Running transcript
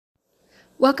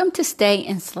Welcome to Stay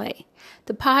and Slay,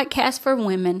 the podcast for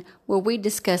women where we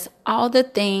discuss all the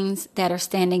things that are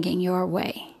standing in your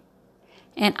way.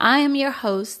 And I am your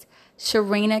host,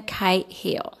 Sherina Kite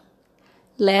Hill.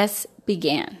 Let's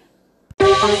begin.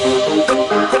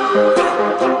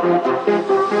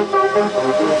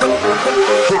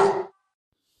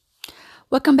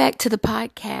 Welcome back to the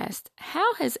podcast.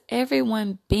 How has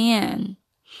everyone been?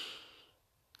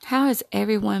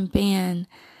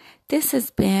 This has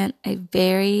been a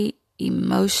very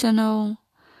emotional,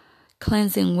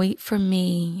 cleansing week for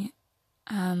me.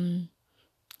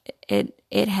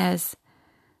 It has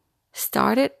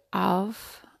started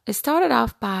off. It started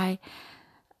off by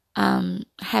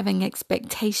having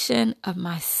expectation of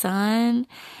my son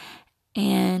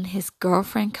and his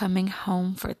girlfriend coming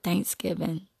home for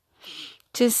Thanksgiving.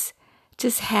 Just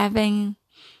having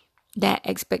that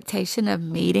expectation of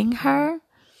meeting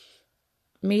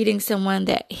someone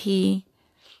that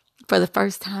for the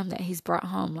first time that he's brought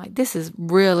home. Like, this is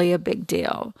really a big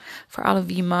deal. For all of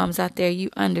you moms out there,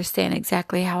 you understand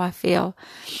exactly how I feel.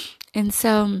 And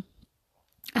so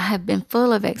I have been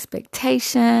full of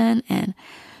expectation and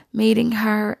meeting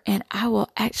her, and I will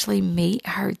actually meet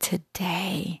her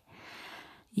today.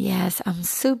 Yes, I'm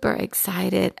super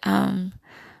excited. My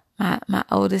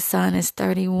oldest son is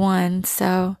 31,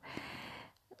 so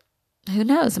who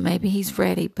knows, maybe he's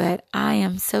ready, but I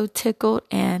am so tickled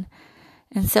and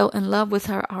so in love with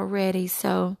her already.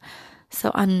 So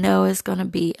I know it's going to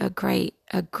be a great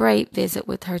visit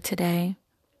with her today.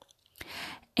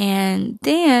 And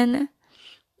then,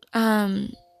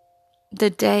 the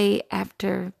day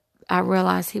after I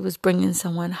realized he was bringing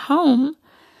someone home,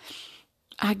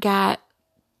 I got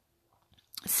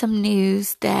some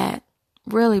news that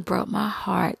really broke my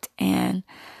heart. And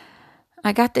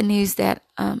I got the news that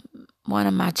one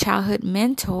of my childhood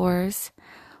mentors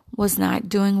was not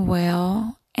doing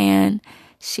well, and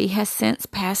she has since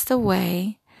passed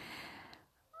away.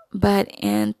 But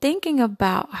in thinking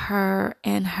about her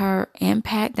and her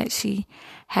impact that she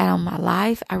had on my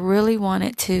life, I really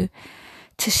wanted to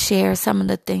share some of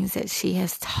the things that she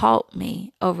has taught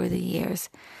me over the years.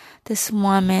 This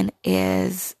woman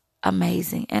is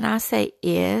amazing. And I say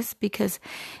is because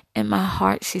in my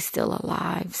heart, she's still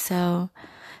alive. So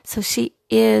she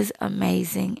is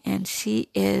amazing, and she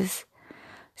is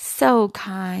so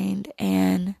kind,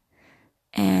 and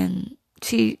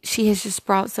she has just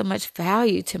brought so much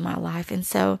value to my life. And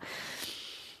so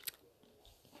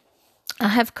I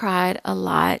have cried a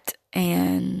lot,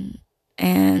 and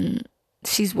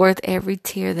she's worth every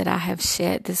tear that I have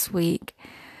shed this week.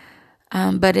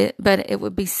 But it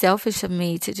would be selfish of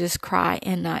me to just cry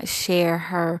and not share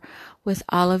her with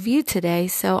all of you today.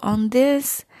 So on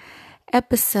this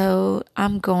episode,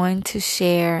 I'm going to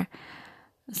share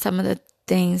some of the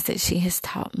things that she has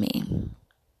taught me.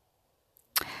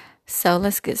 So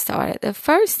let's get started. The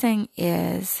first thing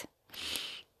is,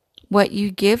 what you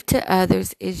give to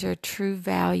others is your true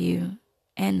value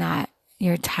and not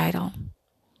your title.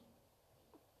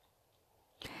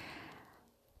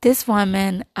 This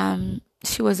woman,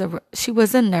 she was a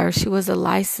nurse. She was a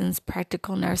licensed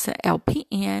practical nurse, an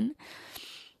LPN,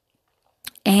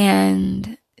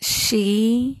 and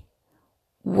she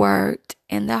worked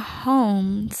in the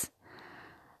homes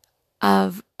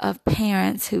of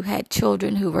parents who had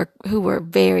children who were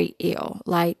very ill,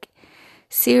 like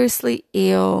seriously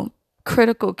ill,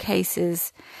 critical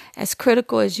cases, as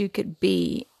critical as you could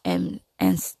be, and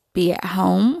be at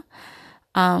home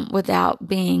without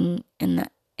being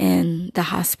in the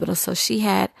hospital. So she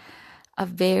had a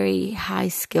very high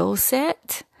skill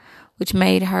set, which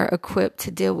made her equipped to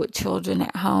deal with children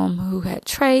at home who had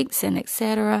trachs and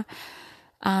etc.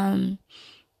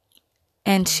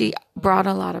 And she brought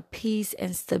a lot of peace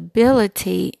and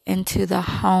stability into the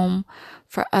home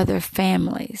for other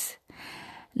families.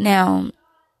 Now,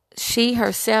 she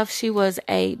was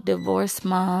a divorced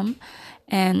mom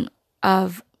and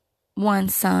of one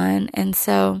son. And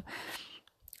so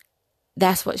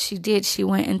that's what she did. She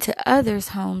went into others'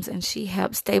 homes and she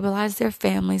helped stabilize their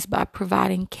families by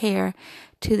providing care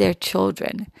to their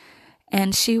children.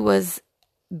 And she was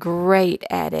great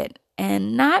at it.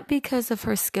 And not because of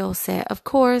her skill set. Of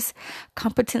course,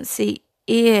 competency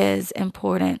is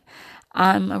important.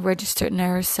 I'm a registered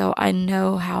nurse, so I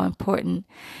know how important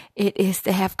it is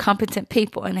to have competent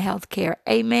people in healthcare.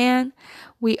 Amen.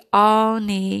 We all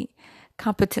need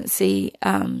competency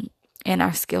in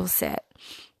our skill set.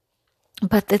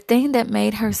 But the thing that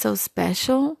made her so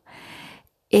special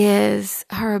is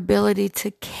her ability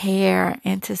to care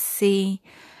and to see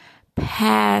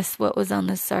past what was on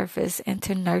the surface and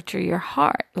to nurture your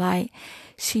heart. Like,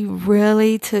 she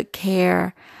really took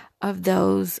care of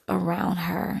those around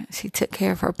her. She took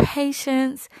care of her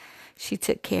patients. She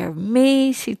took care of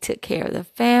me. She took care of the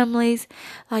families.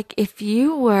 Like, if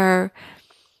you were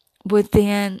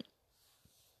within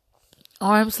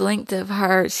arm's length of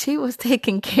her, she was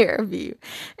taking care of you.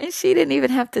 And she didn't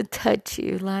even have to touch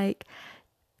you. Like,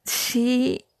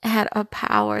 she had a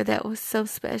power that was so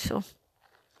special.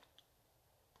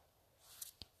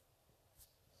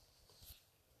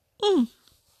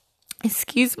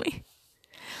 Excuse me.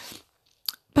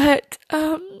 But,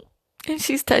 and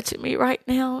she's touching me right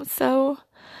now. So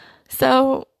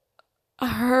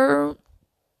her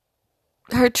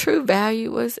true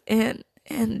value was in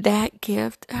that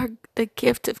gift, the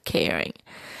gift of caring,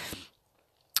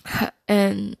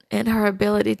 and her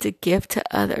ability to give to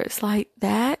others like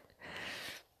that.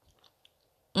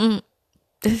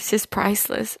 It's just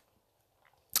priceless.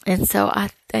 And so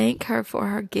I thank her for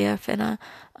her gift, and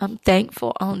I'm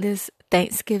thankful on this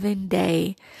Thanksgiving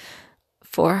Day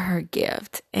for her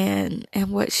gift and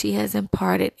what she has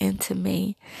imparted into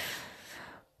me.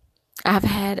 I've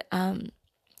had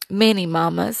many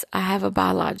mamas. I have a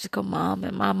biological mom,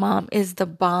 and my mom is the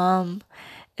bomb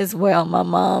as well. My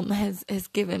mom has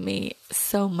given me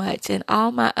so much, and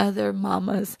all my other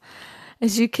mamas,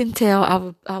 as you can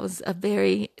tell, I was a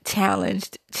very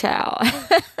challenged child.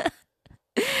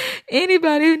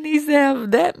 Anybody who needs to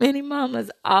have that many mamas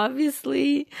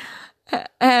obviously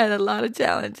had a lot of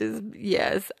challenges.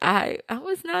 Yes, I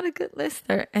was not a good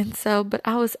listener, and so, but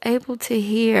I was able to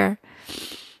hear.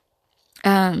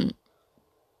 I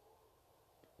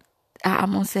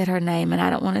almost said her name, and I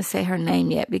don't want to say her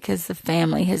name yet because the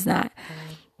family has not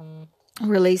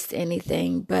released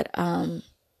anything. But and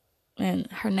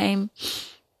her name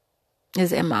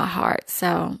is in my heart.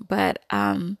 So, but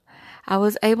I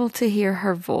was able to hear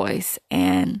her voice,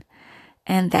 and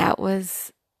that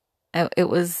was it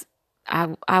was.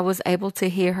 I was able to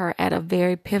hear her at a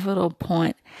very pivotal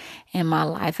point in my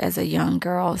life as a young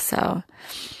girl. So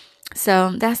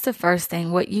that's the first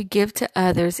thing. What you give to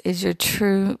others is your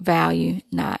true value,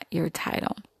 not your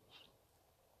title.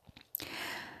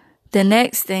 The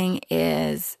next thing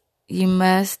is you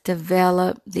must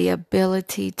develop the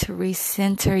ability to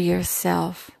recenter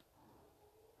yourself.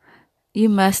 You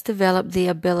must develop the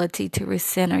ability to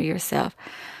recenter yourself.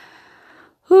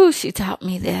 Ooh, she taught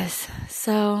me this.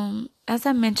 So, as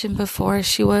I mentioned before,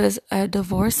 she was a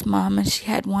divorced mom, and she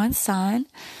had one son.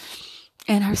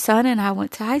 And her son and I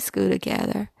went to high school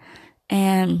together.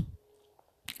 And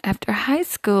after high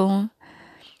school,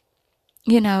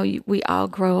 we all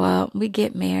grow up, we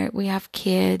get married, we have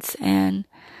kids.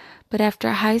 But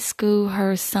after high school,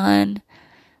 her son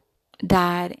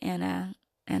died in a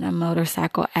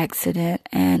motorcycle accident,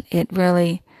 and it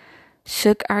really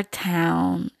shook our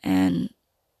town, and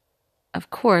of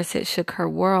course it shook her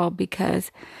world,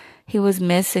 because he was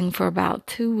missing for about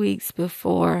 2 weeks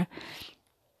before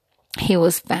he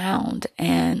was found.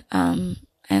 And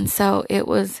so it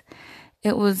was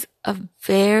a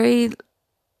very,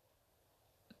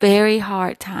 very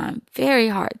hard time,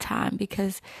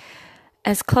 because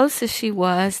as close as she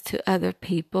was to other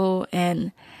people,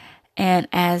 and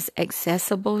as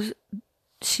accessible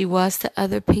she was to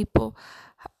other people,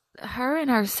 her and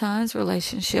her son's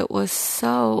relationship was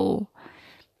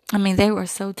they were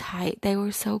so tight, they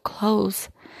were so close,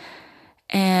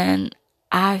 and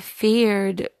I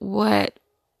feared what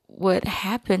would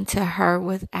happen to her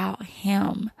without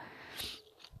him.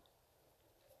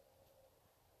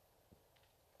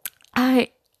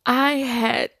 I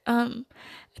had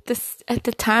at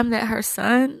the time that her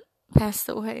son passed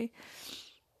away,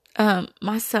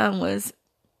 my son was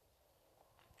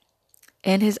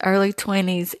in his early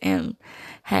 20s and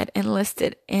had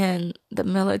enlisted in the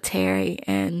military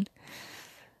and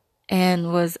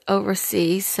was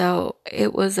overseas. So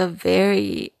it was a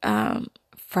very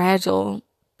fragile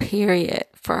period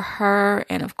for her.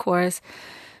 And of course,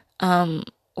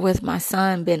 with my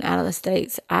son being out of the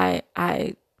States, I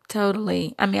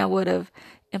would have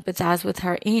empathized with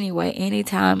her anyway.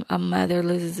 Anytime a mother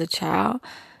loses a child,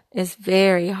 it's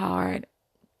very hard.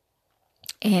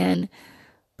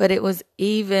 But it was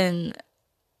even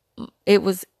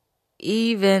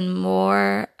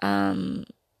more, I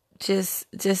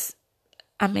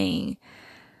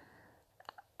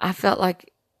felt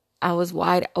like I was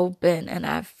wide open, and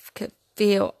I could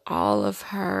feel all of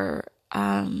her,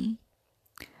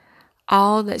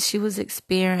 all that she was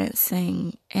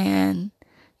experiencing, and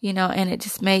it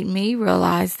just made me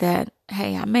realize that,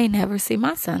 hey, I may never see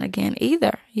my son again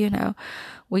either.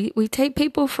 We take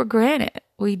people for granted.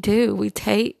 We do. We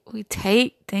take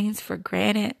things for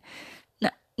granted.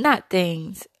 Not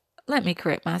things. Let me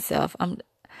correct myself.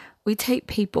 We take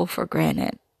people for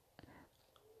granted.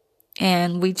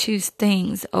 And we choose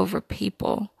things over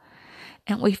people.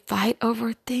 And we fight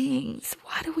over things.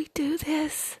 Why do we do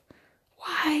this?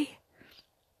 Why?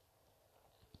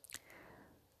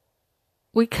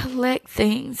 We collect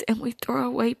things and we throw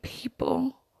away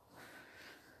people,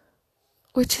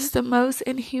 which is the most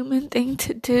inhuman thing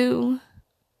to do.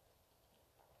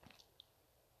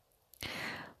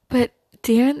 But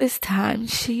during this time,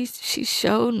 she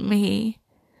showed me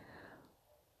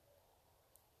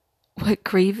what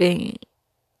grieving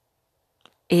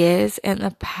is and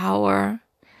the power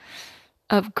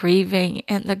of grieving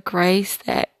and the grace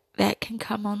that can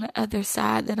come on the other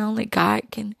side that only God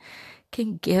can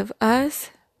give us.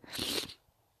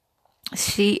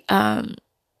 She had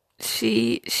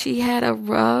a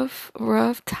rough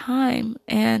time,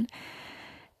 and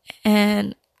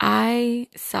I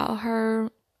saw her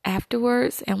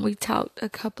afterwards, and we talked a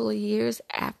couple of years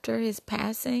after his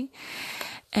passing,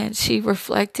 and she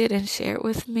reflected and shared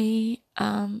with me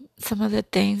some of the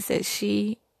things that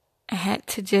she had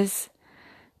to just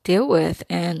deal with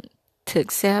and to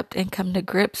accept and come to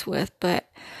grips with. But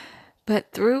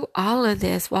through all of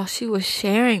this, while she was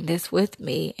sharing this with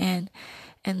me, and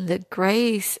the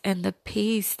grace and the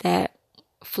peace that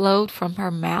flowed from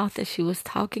her mouth as she was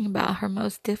talking about her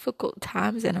most difficult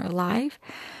times in her life,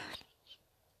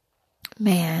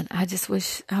 man, I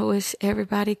wish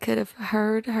everybody could have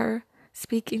heard her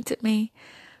speaking to me.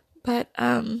 But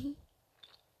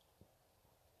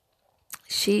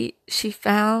she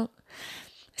found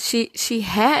she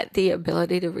had the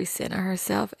ability to recenter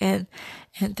herself, and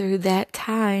through that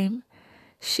time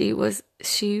she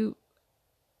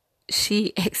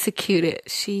executed.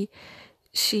 She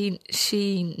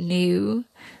knew,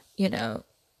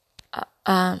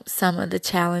 some of the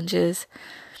challenges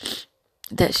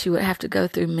that she would have to go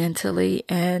through mentally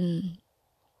and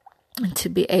to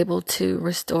be able to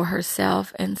restore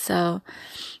herself. And so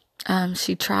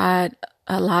she tried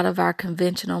a lot of our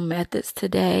conventional methods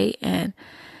today, and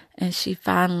she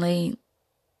finally,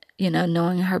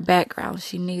 knowing her background,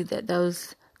 she knew that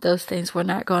those things were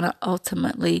not going to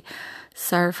ultimately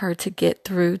serve her to get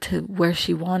through to where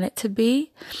she wanted to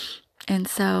be. And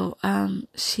so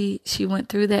she went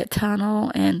through that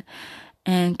tunnel and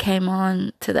came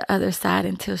on to the other side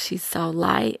until she saw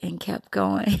light and kept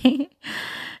going.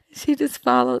 She just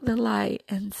followed the light.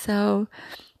 And so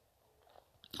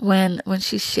when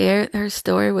she shared her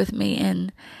story with me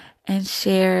and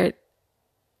shared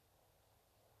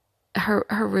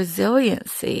her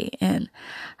resiliency and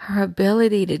her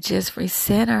ability to just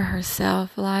recenter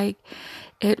herself, like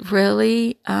it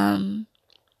really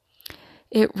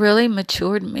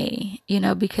matured me,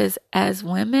 because as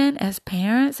women, as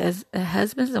parents, as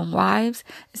husbands and wives,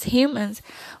 as humans,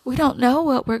 we don't know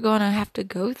what we're going to have to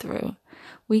go through.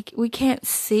 We can't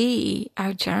see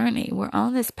our journey. We're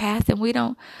on this path and we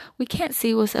can't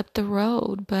see what's up the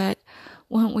road. But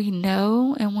when we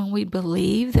know and when we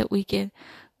believe that we can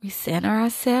recenter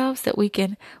ourselves, that we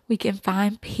can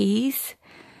find peace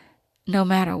no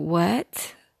matter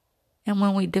what, and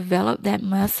when we develop that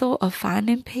muscle of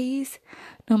finding peace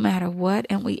no matter what,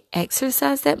 and we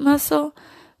exercise that muscle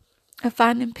of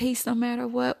finding peace no matter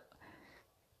what,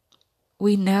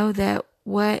 we know that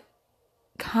what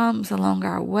comes along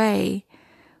our way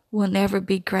will never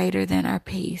be greater than our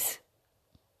peace.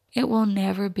 It will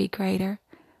never be greater.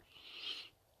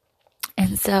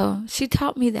 And so she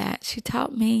taught me that. She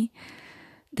taught me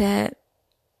that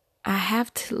I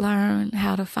have to learn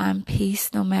how to find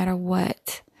peace no matter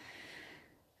what.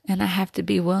 And I have to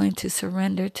be willing to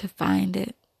surrender to find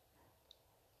it.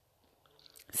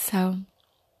 So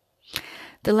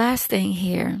the last thing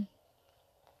here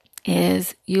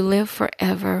is you live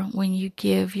forever when you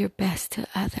give your best to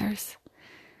others.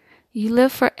 You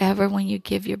live forever when you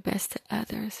give your best to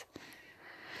others.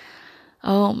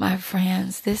 Oh, my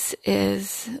friends, this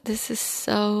is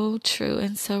so true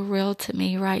and so real to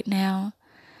me right now.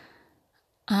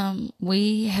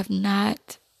 We have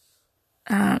not,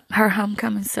 her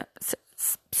homecoming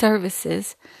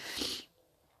services,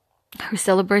 her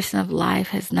celebration of life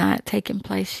has not taken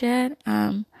place yet.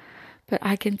 But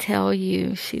I can tell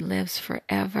you she lives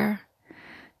forever.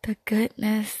 The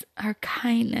goodness, her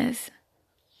kindness,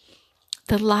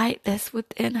 the light that's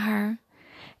within her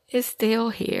is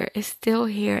still here.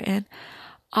 And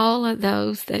all of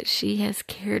those that she has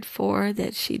cared for,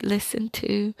 that she listened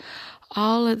to,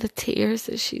 all of the tears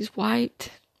that she's wiped,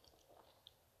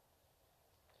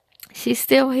 she's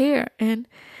still here. And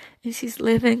she's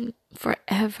living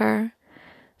forever.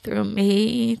 Through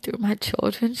me, through my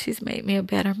children. She's made me a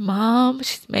better mom.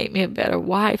 She's made me a better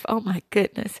wife. Oh my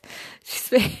goodness.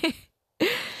 She's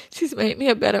made me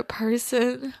a better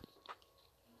person.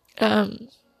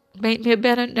 made me a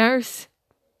better nurse.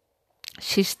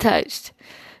 She's touched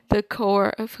the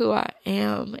core of who I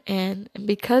am. And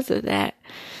because of that,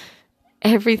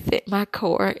 everything, my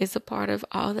core is a part of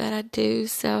all that I do.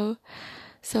 So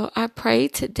I pray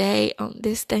today on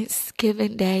this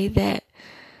Thanksgiving Day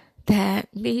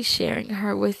that me sharing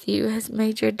her with you has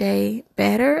made your day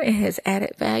better and has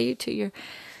added value to your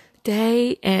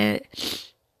day. And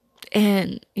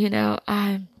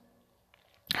I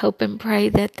hope and pray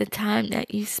that the time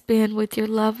that you spend with your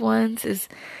loved ones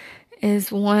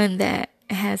is one that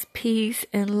has peace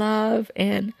and love.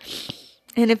 And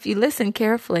if you listen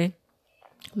carefully,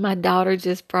 my daughter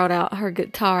just brought out her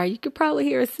guitar. You could probably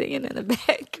hear her singing in the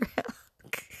background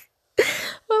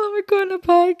while I'm recording the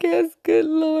podcast. Good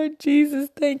Lord Jesus.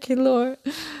 Thank you, Lord.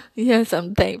 Yes,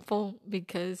 I'm thankful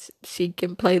because she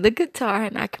can play the guitar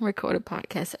and I can record a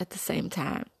podcast at the same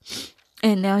time.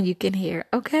 And now you can hear.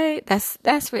 Okay,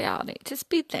 that's reality. Just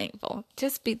be thankful.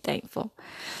 Just be thankful.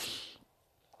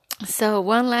 So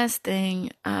one last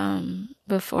thing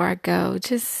before I go,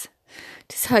 just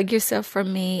hug yourself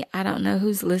from me. I don't know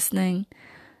who's listening,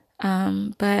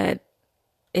 but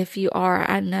if you are,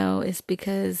 I know it's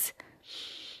because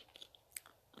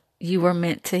you were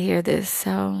meant to hear this.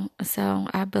 So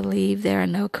I believe there are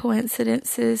no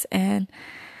coincidences. And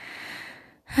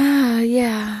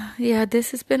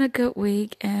this has been a good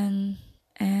week, and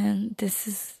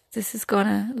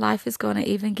life is gonna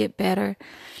even get better.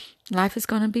 Life is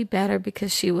gonna be better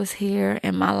because she was here,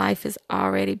 and my life is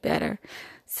already better.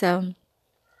 So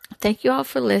thank you all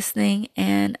for listening,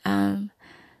 and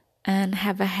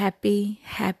have a happy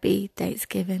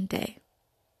Thanksgiving Day.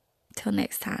 Till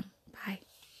next time.